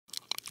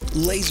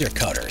Laser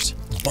cutters,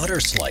 butter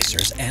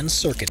slicers, and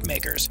circuit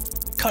makers.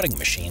 Cutting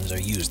machines are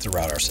used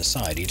throughout our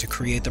society to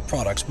create the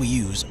products we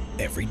use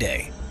every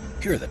day.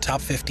 Here are the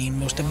top 15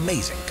 most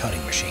amazing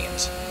cutting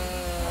machines.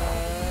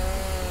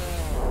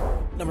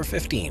 Number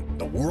 15.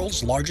 The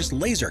world's largest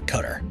laser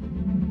cutter.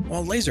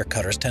 While laser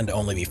cutters tend to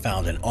only be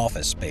found in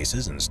office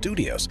spaces and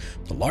studios,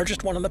 the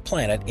largest one on the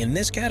planet in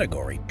this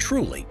category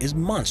truly is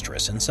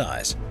monstrous in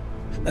size.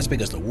 That's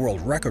because the world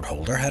record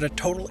holder had a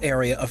total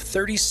area of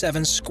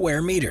 37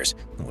 square meters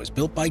and was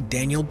built by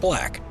Daniel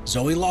Black,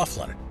 Zoe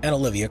Laughlin, and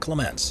Olivia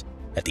Clements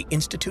at the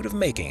Institute of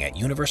Making at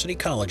University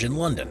College in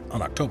London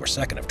on October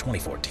 2nd of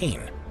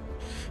 2014.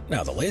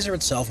 Now, the laser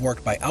itself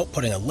worked by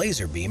outputting a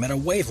laser beam at a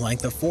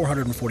wavelength of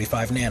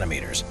 445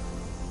 nanometers,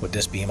 with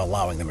this beam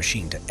allowing the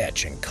machine to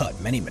etch and cut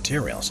many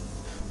materials.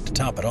 To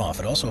top it off,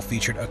 it also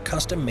featured a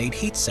custom-made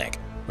heatsink,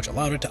 which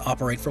allowed it to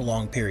operate for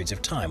long periods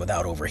of time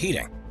without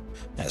overheating.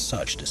 As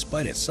such,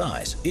 despite its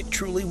size, it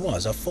truly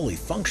was a fully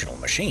functional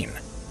machine.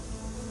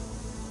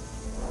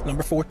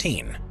 Number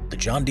 14. The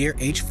John Deere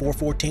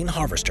H414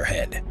 Harvester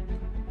Head.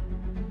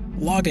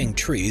 Logging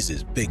trees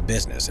is big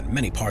business in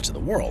many parts of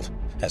the world,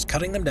 as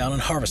cutting them down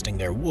and harvesting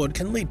their wood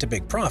can lead to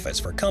big profits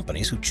for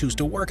companies who choose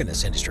to work in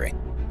this industry.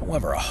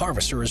 However, a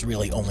harvester is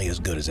really only as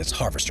good as its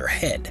harvester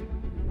head,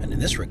 and in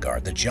this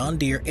regard, the John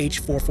Deere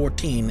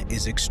H414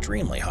 is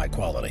extremely high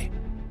quality.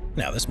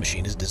 Now, this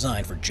machine is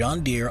designed for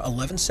John Deere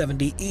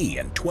 1170E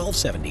and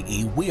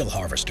 1270E wheel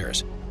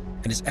harvesters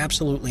and is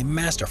absolutely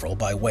masterful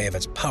by way of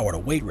its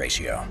power-to-weight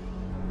ratio.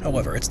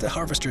 However, it's the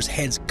harvester's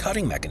head's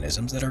cutting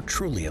mechanisms that are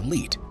truly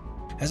elite,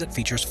 as it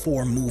features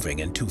 4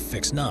 moving and 2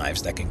 fixed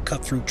knives that can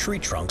cut through tree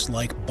trunks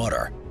like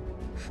butter.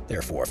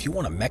 Therefore, if you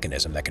want a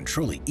mechanism that can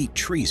truly eat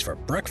trees for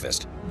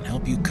breakfast and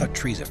help you cut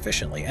trees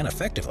efficiently and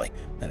effectively,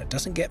 then it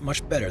doesn't get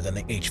much better than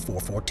the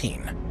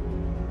H414.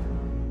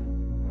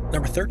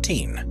 Number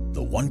 13.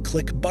 The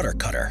one-click butter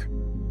cutter.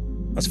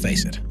 Let's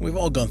face it, we've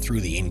all gone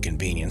through the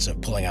inconvenience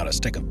of pulling out a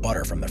stick of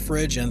butter from the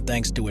fridge and,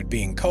 thanks to it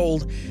being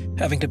cold,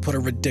 having to put a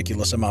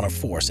ridiculous amount of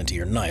force into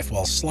your knife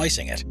while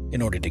slicing it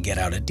in order to get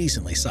out a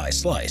decently sized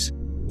slice.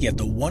 Yet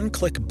the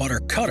one-click butter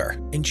cutter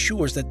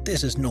ensures that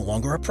this is no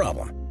longer a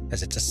problem,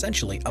 as it's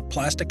essentially a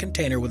plastic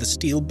container with a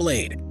steel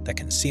blade that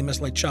can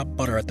seamlessly chop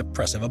butter at the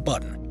press of a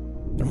button.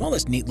 And while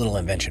this neat little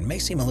invention may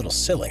seem a little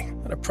silly,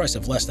 at a price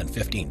of less than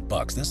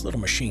 $15, this little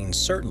machine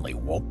certainly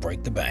won't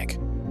break the bank.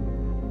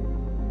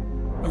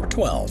 Number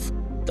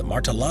 12. The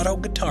Martellato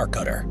Guitar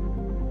Cutter.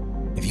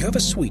 If you have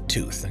a sweet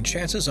tooth, then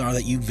chances are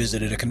that you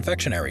visited a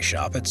confectionery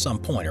shop at some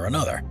point or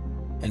another.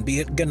 And be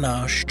it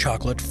ganache,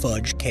 chocolate,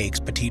 fudge, cakes,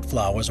 petite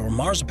flowers, or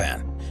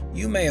marzipan,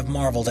 you may have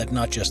marveled at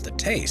not just the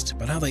taste,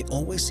 but how they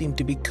always seem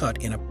to be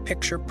cut in a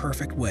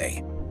picture-perfect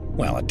way.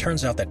 Well, it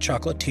turns out that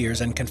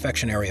chocolatiers and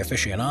confectionery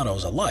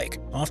aficionados alike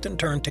often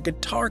turn to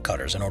guitar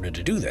cutters in order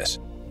to do this.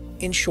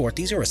 In short,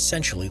 these are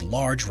essentially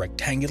large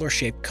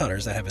rectangular-shaped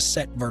cutters that have a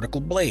set vertical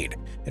blade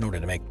in order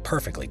to make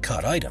perfectly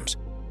cut items.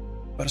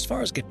 But as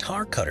far as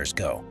guitar cutters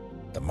go,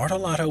 the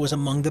Martellato is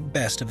among the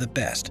best of the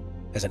best,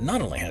 as it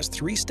not only has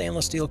 3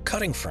 stainless steel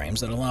cutting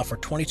frames that allow for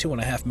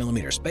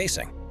 22.5mm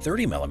spacing,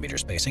 30mm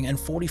spacing, and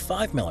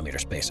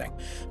 45mm spacing,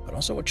 but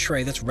also a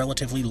tray that's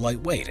relatively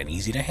lightweight and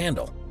easy to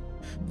handle.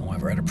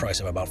 However, at a price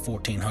of about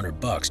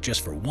 $1,400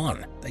 just for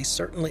one, they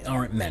certainly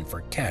aren't meant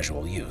for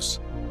casual use.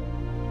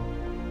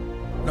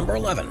 Number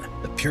 11.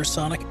 The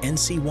PureSonic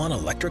NC1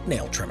 Electric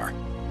Nail Trimmer.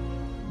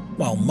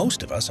 While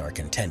most of us are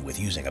content with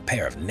using a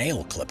pair of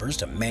nail clippers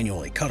to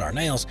manually cut our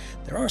nails,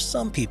 there are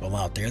some people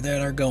out there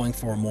that are going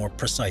for a more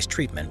precise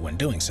treatment when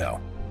doing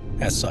so.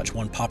 As such,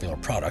 one popular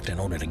product in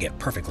order to get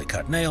perfectly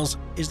cut nails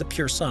is the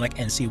PureSonic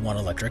NC1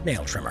 Electric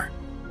Nail Trimmer.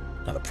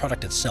 Now, the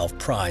product itself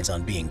prides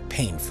on being a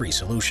pain-free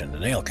solution to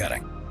nail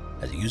cutting,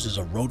 as it uses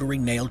a rotary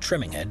nail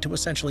trimming head to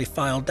essentially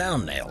file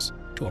down nails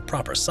to a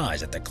proper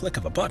size at the click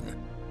of a button.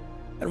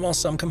 And while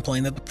some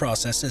complain that the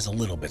process is a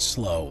little bit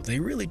slow, they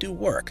really do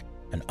work,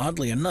 and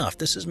oddly enough,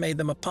 this has made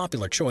them a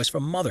popular choice for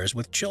mothers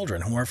with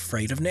children who are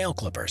afraid of nail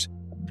clippers.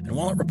 And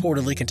while it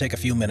reportedly can take a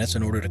few minutes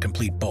in order to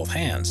complete both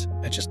hands,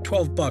 at just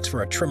 $12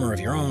 for a trimmer of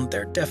your own,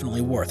 they're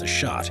definitely worth a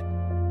shot.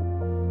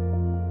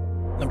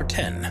 Number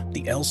 10.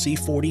 The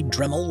LC40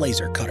 Dremel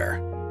Laser Cutter.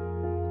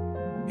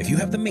 If you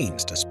have the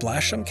means to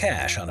splash some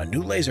cash on a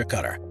new laser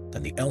cutter,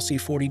 then the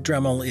LC40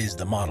 Dremel is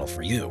the model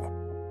for you.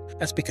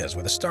 That's because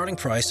with a starting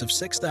price of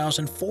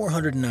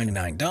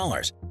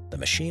 $6,499, the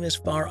machine is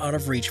far out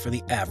of reach for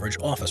the average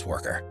office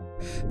worker.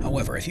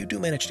 However, if you do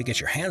manage to get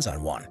your hands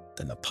on one,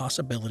 then the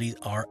possibilities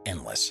are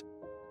endless.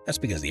 That's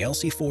because the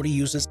LC40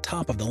 uses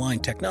top-of-the-line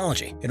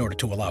technology in order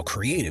to allow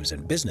creatives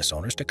and business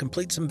owners to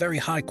complete some very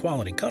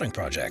high-quality cutting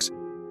projects.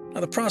 Now,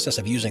 the process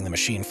of using the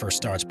machine first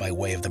starts by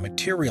way of the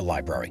material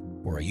library,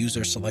 where a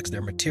user selects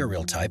their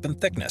material type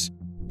and thickness.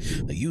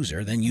 The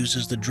user then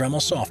uses the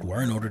Dremel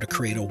software in order to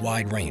create a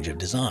wide range of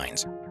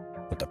designs,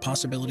 with the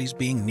possibilities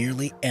being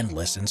nearly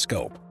endless in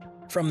scope.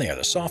 From there,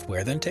 the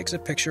software then takes a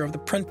picture of the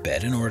print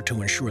bed in order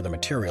to ensure the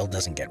material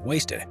doesn't get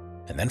wasted,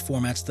 and then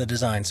formats the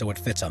design so it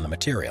fits on the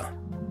material.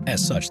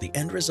 As such, the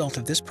end result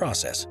of this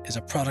process is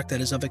a product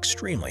that is of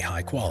extremely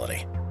high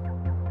quality.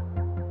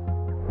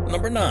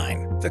 Number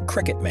 9. The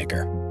Cricut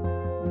Maker.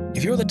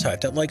 If you're the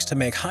type that likes to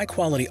make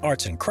high-quality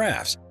arts and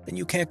crafts, then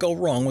you can't go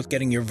wrong with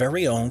getting your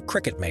very own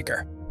Cricut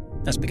Maker.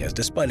 That's because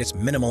despite its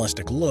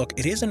minimalistic look,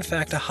 it is in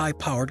fact a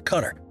high-powered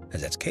cutter,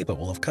 as it's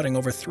capable of cutting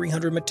over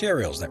 300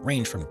 materials that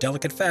range from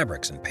delicate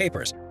fabrics and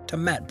papers to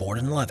matte board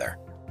and leather.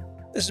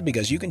 This is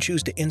because you can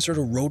choose to insert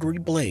a rotary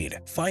blade,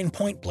 fine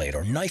point blade,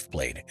 or knife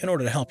blade in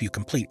order to help you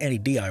complete any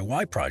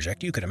DIY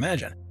project you could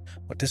imagine,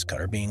 with this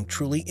cutter being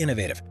truly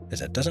innovative,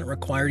 as it doesn't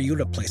require you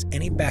to place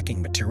any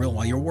backing material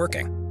while you're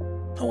working.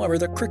 However,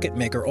 the Cricut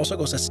Maker also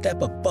goes a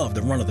step above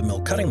the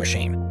run-of-the-mill cutting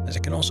machine, as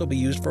it can also be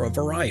used for a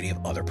variety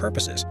of other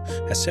purposes,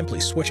 as simply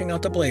switching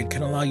out the blade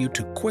can allow you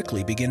to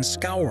quickly begin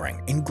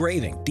scouring,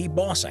 engraving,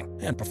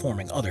 debossing, and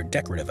performing other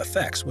decorative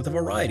effects with a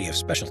variety of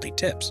specialty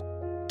tips.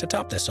 To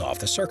top this off,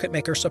 the Circuit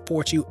Maker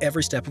supports you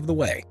every step of the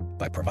way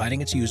by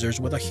providing its users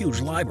with a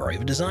huge library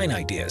of design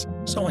ideas,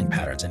 sewing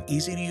patterns, and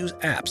easy-to-use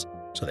apps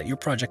so that your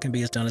project can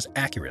be done as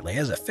accurately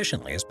as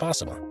efficiently as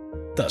possible.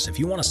 Thus, if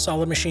you want a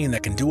solid machine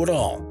that can do it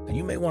all, then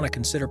you may want to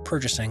consider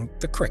purchasing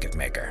the Cricut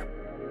Maker.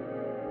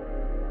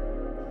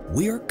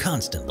 We're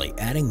constantly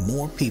adding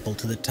more people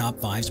to the Top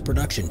 5's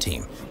production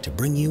team to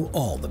bring you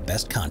all the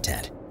best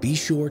content. Be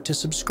sure to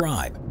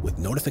subscribe with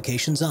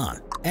notifications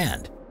on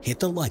and hit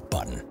the like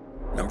button.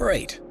 Number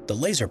 8. The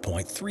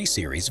LaserPoint 3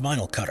 Series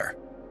Vinyl Cutter.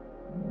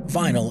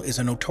 Vinyl is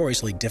a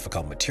notoriously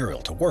difficult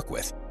material to work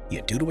with,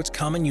 yet due to its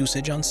common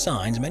usage on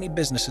signs, many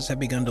businesses have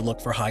begun to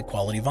look for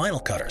high-quality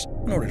vinyl cutters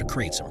in order to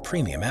create some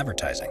premium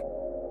advertising.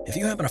 If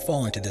you happen to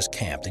fall into this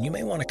camp, then you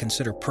may want to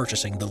consider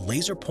purchasing the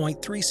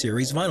LaserPoint 3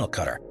 Series Vinyl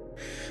Cutter.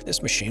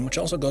 This machine, which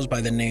also goes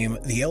by the name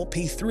the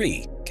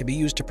LP3, can be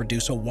used to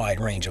produce a wide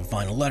range of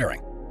vinyl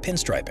lettering,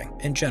 pinstriping,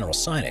 and general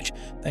signage,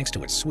 thanks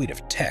to its suite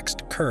of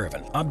text, curve,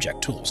 and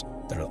object tools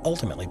that are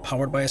ultimately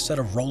powered by a set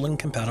of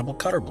Roland-compatible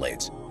cutter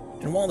blades.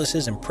 And while this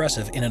is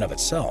impressive in and of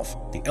itself,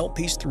 the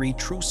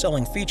LP3's true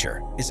selling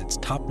feature is its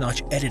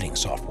top-notch editing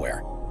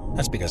software.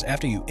 That's because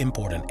after you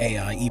import an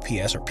AI,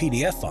 EPS, or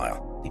PDF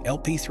file, the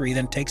LP3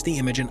 then takes the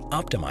image and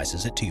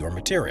optimizes it to your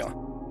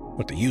material,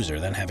 with the user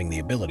then having the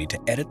ability to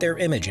edit their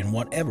image in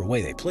whatever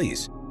way they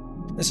please.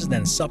 This is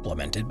then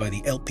supplemented by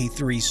the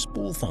LP3's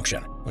spool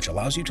function, which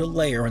allows you to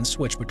layer and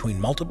switch between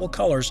multiple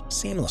colors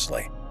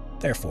seamlessly.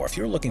 Therefore, if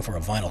you're looking for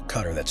a vinyl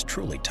cutter that's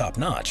truly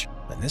top-notch,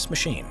 then this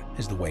machine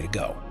is the way to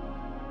go.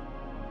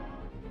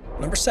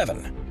 Number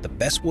 7. The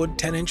Bestwood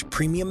 10-inch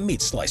Premium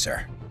Meat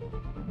Slicer.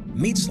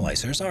 Meat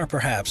slicers are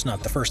perhaps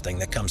not the first thing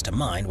that comes to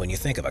mind when you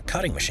think of a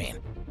cutting machine,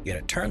 yet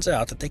it turns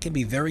out that they can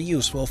be very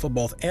useful for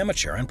both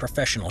amateur and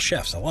professional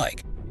chefs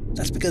alike.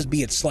 That's because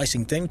be it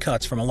slicing thin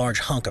cuts from a large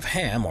hunk of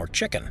ham or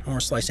chicken, or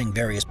slicing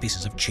various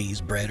pieces of cheese,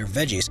 bread, or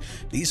veggies,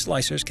 these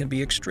slicers can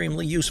be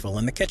extremely useful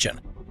in the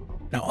kitchen.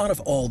 Now, out of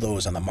all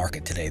those on the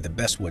market today, the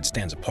Bestwood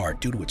stands apart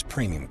due to its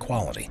premium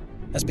quality.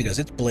 That's because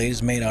its blade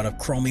is made out of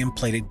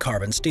chromium-plated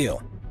carbon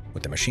steel,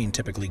 with the machine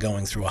typically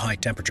going through a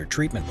high-temperature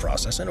treatment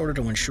process in order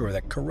to ensure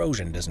that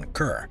corrosion doesn't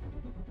occur.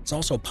 It's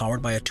also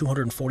powered by a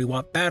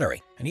 240-watt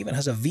battery and even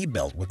has a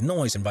V-belt with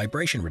noise and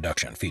vibration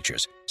reduction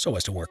features so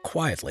as to work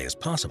quietly as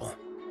possible.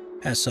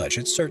 As such,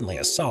 it's certainly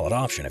a solid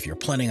option if you're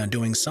planning on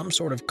doing some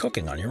sort of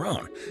cooking on your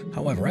own.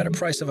 However, at a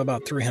price of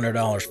about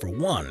 $300 for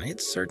one,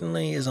 it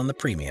certainly is on the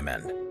premium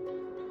end.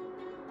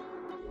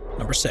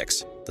 Number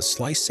 6. The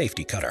Slice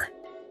Safety Cutter.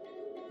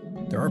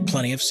 There are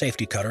plenty of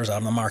safety cutters out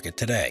on the market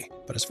today,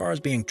 but as far as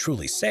being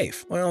truly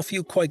safe, well,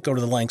 few quite go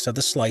to the lengths of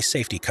the Slice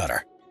Safety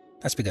Cutter.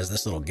 That's because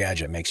this little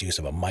gadget makes use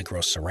of a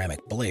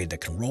micro-ceramic blade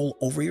that can roll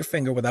over your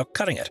finger without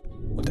cutting it,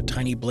 with the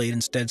tiny blade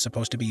instead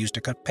supposed to be used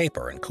to cut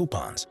paper and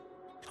coupons.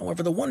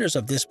 However, the wonders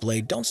of this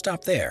blade don't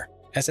stop there,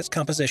 as its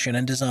composition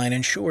and design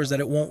ensures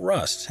that it won't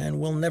rust and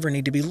will never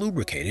need to be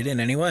lubricated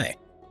in any way.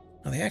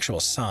 Now, the actual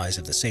size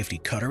of the safety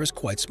cutter is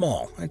quite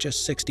small, at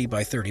just 60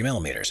 by 30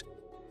 millimeters.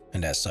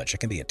 And as such, it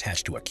can be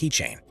attached to a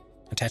keychain,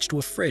 attached to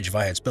a fridge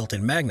via its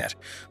built-in magnet,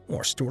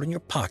 or stored in your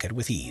pocket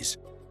with ease.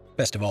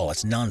 Best of all,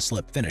 its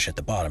non-slip finish at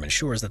the bottom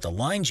ensures that the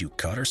lines you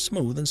cut are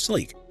smooth and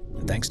sleek,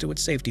 and thanks to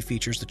its safety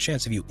features, the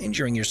chance of you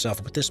injuring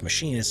yourself with this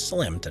machine is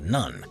slim to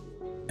none.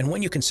 And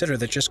when you consider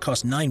that it just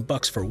costs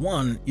 $9 for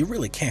one, you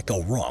really can't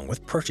go wrong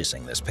with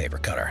purchasing this paper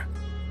cutter.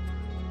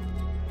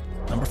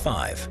 Number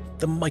 5.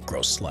 The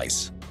Micro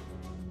Slice.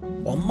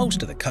 While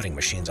most of the cutting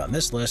machines on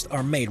this list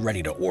are made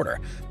ready to order,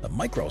 the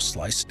Micro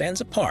Slice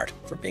stands apart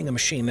for being a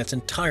machine that's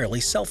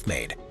entirely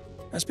self-made.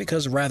 That's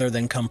because rather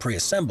than come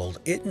pre-assembled,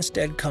 it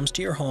instead comes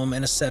to your home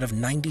in a set of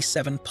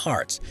 97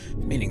 parts,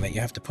 meaning that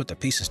you have to put the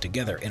pieces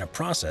together in a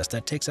process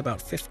that takes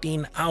about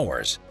 15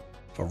 hours.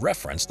 For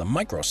reference, the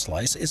Micro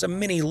Slice is a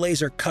mini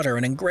laser cutter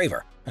and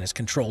engraver, and is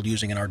controlled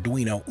using an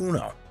Arduino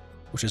Uno,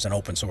 which is an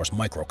open-source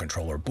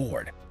microcontroller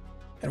board.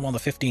 And while the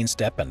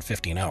 15-step and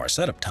 15-hour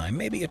setup time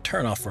may be a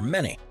turnoff for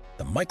many,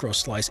 the Micro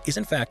Slice is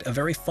in fact a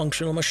very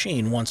functional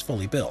machine once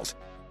fully built.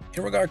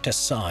 In regard to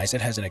size,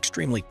 it has an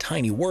extremely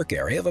tiny work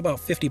area of about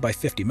 50 by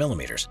 50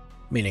 millimeters,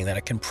 meaning that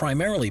it can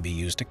primarily be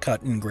used to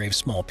cut and engrave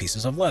small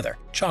pieces of leather,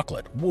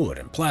 chocolate, wood,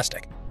 and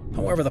plastic.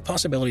 However, the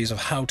possibilities of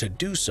how to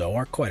do so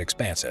are quite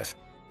expansive.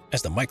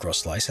 as the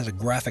MicroSlice has a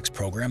graphics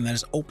program that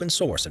is open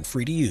source and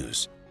free to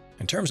use.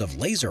 In terms of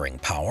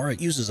lasering power,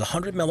 it uses a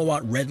 100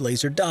 milliwatt red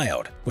laser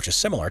diode, which is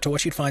similar to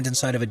what you'd find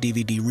inside of a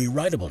DVD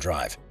rewritable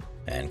drive,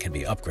 and can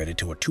be upgraded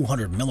to a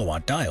 200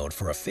 milliwatt diode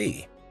for a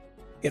fee.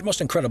 Yet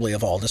most incredibly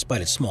of all,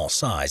 despite its small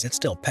size, it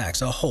still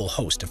packs a whole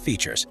host of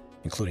features,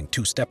 including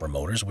 2 stepper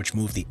motors which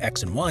move the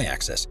X and Y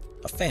axis,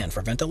 a fan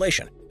for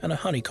ventilation, and a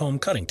honeycomb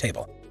cutting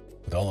table,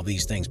 with all of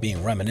these things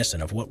being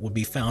reminiscent of what would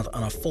be found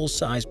on a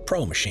full-size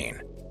Pro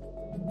machine.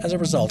 As a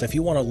result, if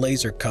you want a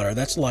laser cutter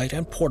that's light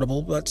and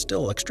portable but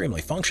still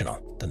extremely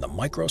functional, then the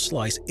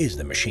MicroSlice is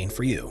the machine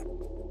for you.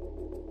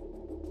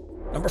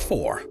 Number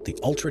 4. The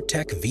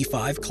Ultratech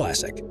V5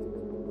 Classic.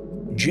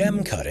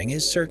 Gem cutting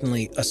is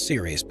certainly a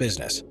serious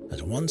business,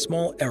 as one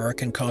small error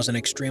can cause an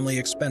extremely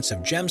expensive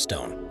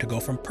gemstone to go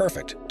from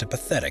perfect to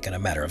pathetic in a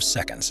matter of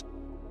seconds.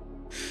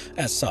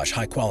 As such,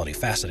 high-quality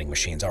faceting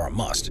machines are a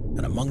must,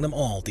 and among them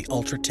all, the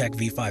Ultratech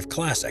V5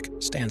 Classic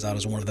stands out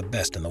as one of the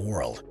best in the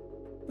world.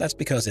 That's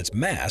because its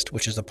mast,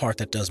 which is the part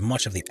that does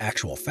much of the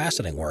actual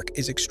faceting work,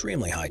 is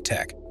extremely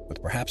high-tech,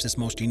 with perhaps its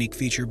most unique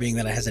feature being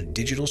that it has a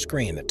digital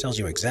screen that tells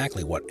you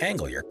exactly what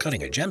angle you're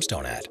cutting a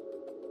gemstone at.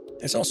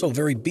 It's also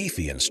very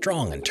beefy and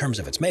strong in terms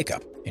of its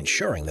makeup,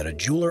 ensuring that a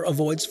jeweler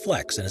avoids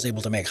flex and is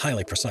able to make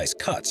highly precise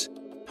cuts.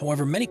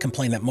 However, many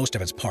complain that most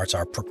of its parts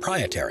are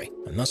proprietary,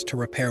 and thus to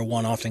repair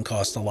one often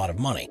costs a lot of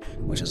money,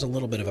 which is a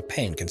little bit of a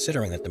pain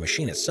considering that the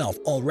machine itself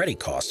already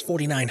costs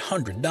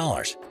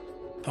 $4,900.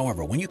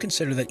 However, when you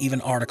consider that even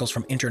articles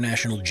from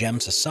International Gem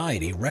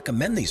Society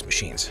recommend these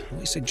machines,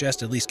 we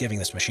suggest at least giving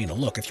this machine a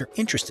look if you're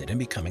interested in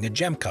becoming a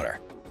gem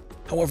cutter.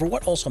 However,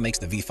 what also makes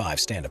the V5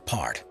 stand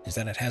apart is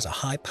that it has a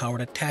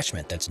high-powered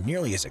attachment that's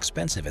nearly as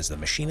expensive as the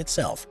machine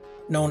itself,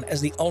 known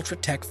as the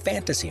Ultratech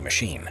Fantasy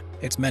Machine.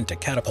 It's meant to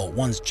catapult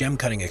one's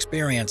gem-cutting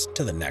experience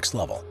to the next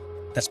level.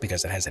 That's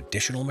because it has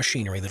additional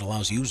machinery that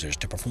allows users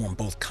to perform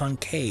both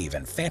concave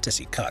and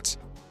fantasy cuts,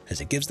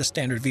 as it gives the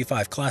standard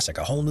V5 Classic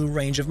a whole new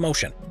range of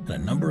motion and a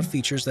number of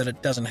features that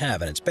it doesn't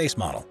have in its base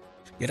model.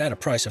 Yet at a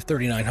price of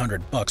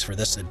 $3,900 for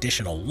this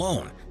additional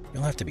loan,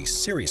 you'll have to be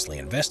seriously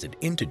invested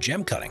into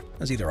gem cutting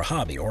as either a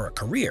hobby or a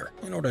career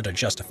in order to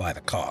justify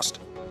the cost.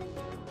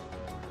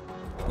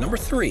 Number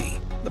 3.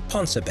 The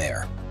Ponce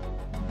Bear.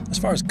 As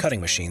far as cutting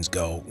machines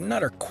go,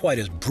 none are quite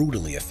as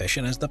brutally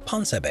efficient as the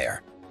Ponce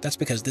Bear. That's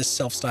because this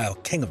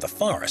self-styled king of the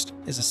forest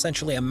is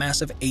essentially a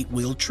massive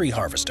 8-wheeled tree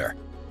harvester,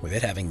 with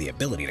it having the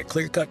ability to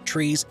clear-cut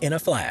trees in a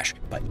flash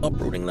by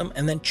uprooting them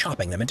and then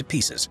chopping them into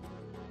pieces.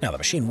 Now, the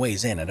machine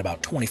weighs in at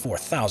about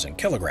 24,000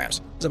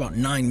 kilograms, is about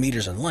 9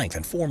 meters in length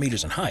and 4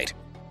 meters in height.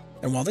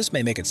 And while this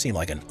may make it seem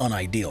like an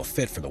unideal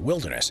fit for the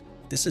wilderness,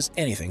 this is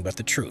anything but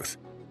the truth,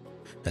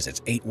 as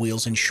its 8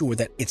 wheels ensure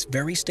that it's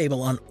very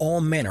stable on all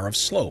manner of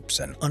slopes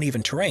and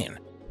uneven terrain,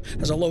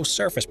 has a low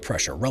surface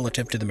pressure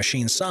relative to the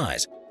machine's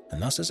size,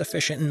 and thus is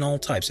efficient in all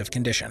types of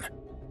condition.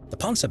 The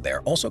Ponce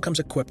Bear also comes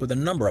equipped with a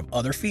number of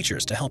other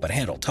features to help it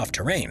handle tough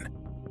terrain,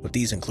 with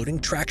these including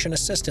traction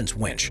assistance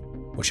winch,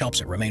 which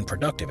helps it remain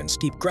productive in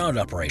steep ground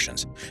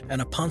operations,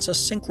 and a Ponce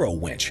Synchro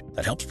winch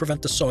that helps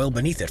prevent the soil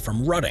beneath it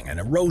from rutting and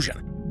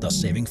erosion, thus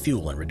saving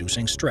fuel and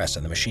reducing stress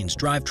in the machine's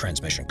drive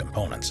transmission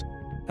components.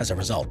 As a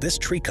result, this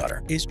tree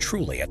cutter is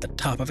truly at the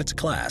top of its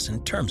class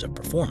in terms of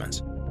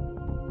performance.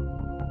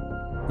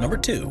 Number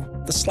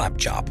 2. The Slap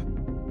Chop.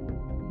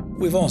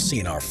 We've all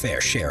seen our fair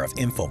share of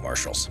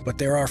infomercials, but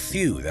there are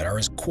few that are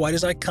quite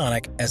as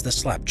iconic as the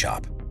Slap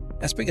Chop.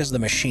 That's because the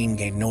machine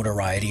gained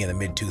notoriety in the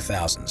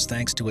mid-2000s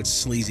thanks to its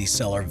sleazy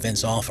seller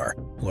Vince Offer,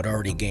 who had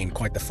already gained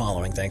quite the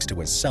following thanks to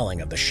its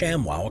selling of the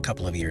ShamWow a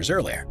couple of years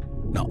earlier.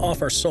 Now,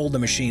 Offer sold the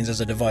machines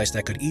as a device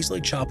that could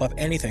easily chop up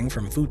anything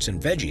from fruits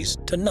and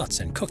veggies to nuts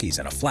and cookies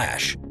in a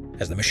flash,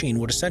 as the machine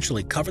would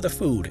essentially cover the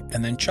food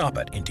and then chop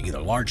it into either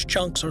large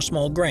chunks or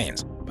small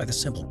grains by the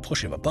simple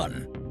push of a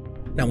button.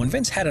 Now, when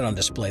Vince had it on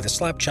display, the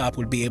Slap Chop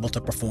would be able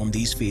to perform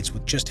these feats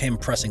with just him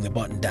pressing the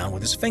button down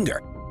with his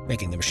finger,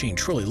 making the machine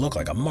truly look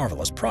like a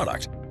marvelous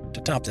product.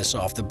 To top this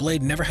off, the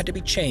blade never had to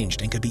be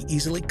changed and could be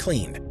easily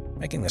cleaned,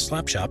 making the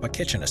Slap Chop a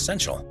kitchen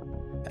essential.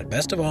 And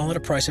best of all, at a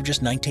price of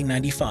just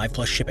 $19.95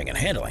 plus shipping and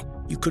handling,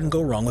 you couldn't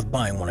go wrong with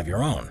buying one of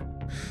your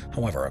own.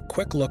 However, a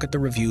quick look at the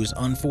reviews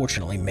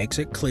unfortunately makes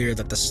it clear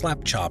that the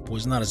Slap Chop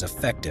was not as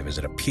effective as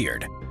it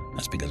appeared.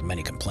 That's because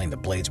many complained the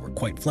blades were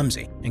quite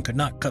flimsy and could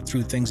not cut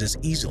through things as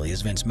easily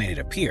as Vince made it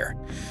appear.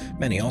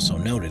 Many also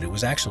noted it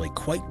was actually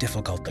quite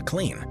difficult to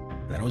clean,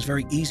 and that it was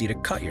very easy to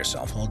cut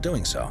yourself while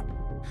doing so.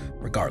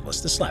 Regardless,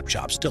 the Slap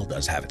Chop still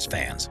does have its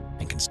fans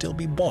and can still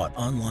be bought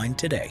online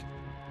today.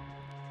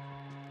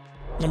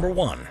 Number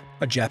 1.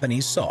 A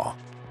Japanese Saw.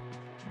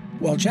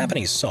 While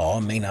Japanese saw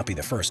may not be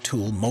the first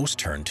tool most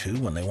turn to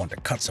when they want to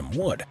cut some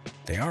wood,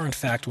 they are in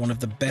fact one of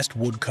the best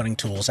wood-cutting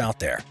tools out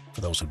there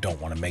for those who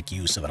don't want to make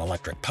use of an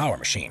electric power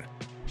machine.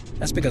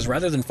 That's because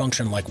rather than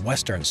function like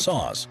Western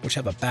saws, which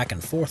have a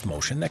back-and-forth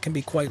motion that can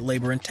be quite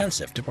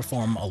labor-intensive to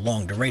perform a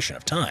long duration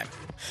of time,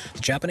 the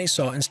Japanese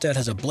saw instead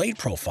has a blade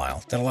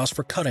profile that allows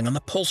for cutting on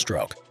the pull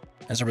stroke.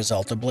 As a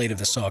result, the blade of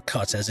the saw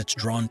cuts as it's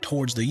drawn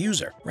towards the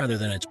user rather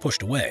than it's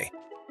pushed away.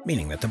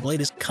 meaning that the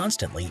blade is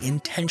constantly in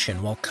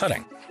tension while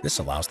cutting. This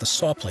allows the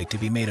saw plate to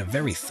be made of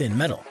very thin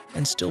metal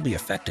and still be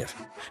effective.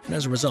 And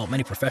as a result,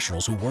 many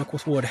professionals who work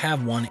with wood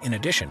have one in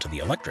addition to the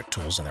electric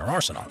tools in their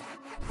arsenal.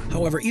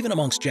 However, even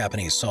amongst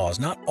Japanese saws,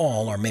 not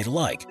all are made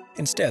alike.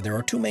 Instead, there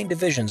are two main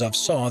divisions of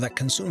saw that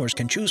consumers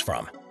can choose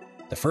from.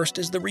 The first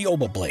is the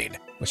Ryoba blade,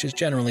 which is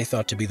generally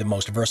thought to be the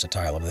most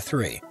versatile of the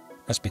three.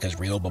 That's because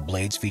Ryoba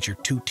blades feature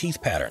two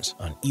teeth patterns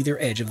on either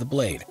edge of the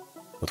blade,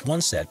 with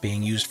one set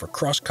being used for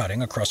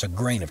cross-cutting across a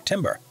grain of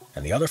timber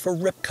and the other for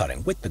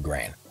rip-cutting with the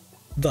grain.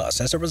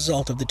 Thus, as a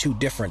result of the two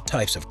different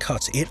types of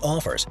cuts it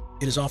offers,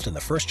 it is often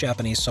the first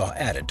Japanese saw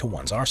added to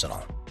one's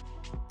arsenal.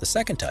 The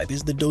second type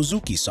is the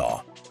Dozuki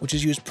saw, which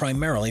is used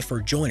primarily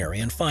for joinery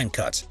and fine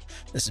cuts.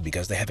 This is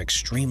because they have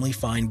extremely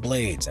fine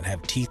blades and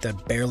have teeth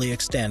that barely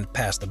extend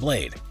past the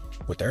blade,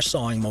 with their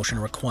sawing motion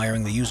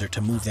requiring the user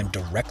to move them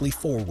directly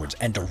forwards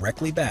and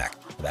directly back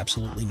with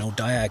absolutely no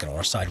diagonal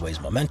or sideways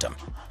momentum.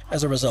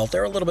 As a result,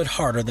 they're a little bit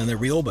harder than the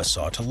Ryoba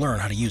saw to learn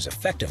how to use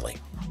effectively,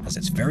 as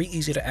it's very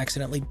easy to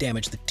accidentally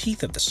damage the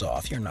teeth of the saw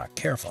if you're not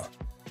careful.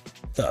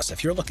 Thus,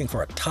 if you're looking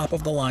for a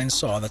top-of-the-line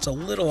saw that's a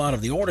little out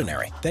of the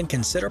ordinary, then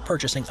consider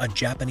purchasing a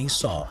Japanese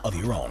saw of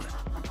your own.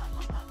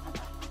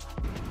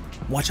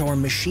 Watch our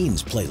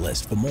Machines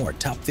playlist for more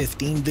top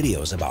 15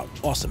 videos about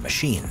awesome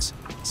machines.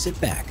 Sit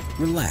back,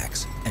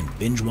 relax, and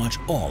binge watch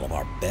all of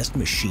our best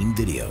machine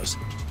videos.